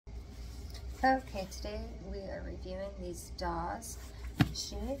Okay, today we are reviewing these Dawes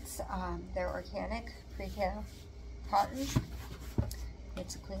sheets. They're organic pre-care cotton.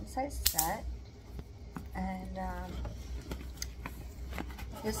 It's a queen size set, and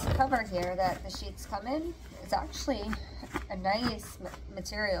this cover here that the sheets come in is actually a nice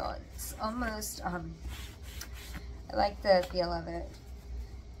material. It's almost I like the feel of it.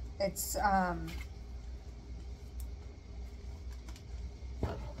 It's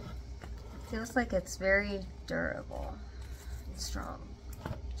feels like it's very durable and strong.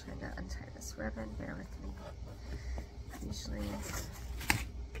 I'm trying to untie this ribbon, bear with me. Usually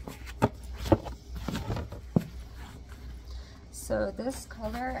so this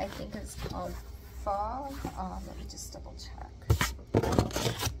color I think is called Fog. Let me just double check.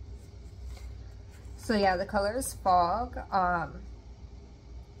 So yeah, the color is Fog.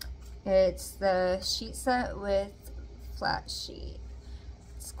 It's the sheet set with flat sheet.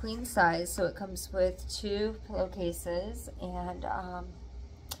 It's queen size, so it comes with 2 pillowcases, and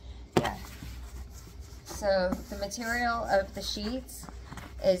yeah. So the material of the sheets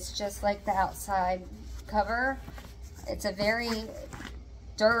is just like the outside cover. It's a very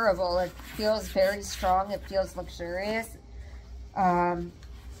durable. It feels very strong. It feels luxurious. Right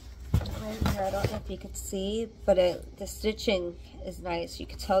here, I don't know if you could see, but the stitching is nice. You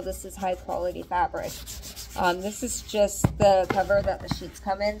can tell this is high quality fabric. This is just the cover that the sheets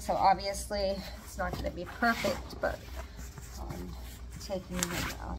come in, so obviously it's not going to be perfect, but taking it out.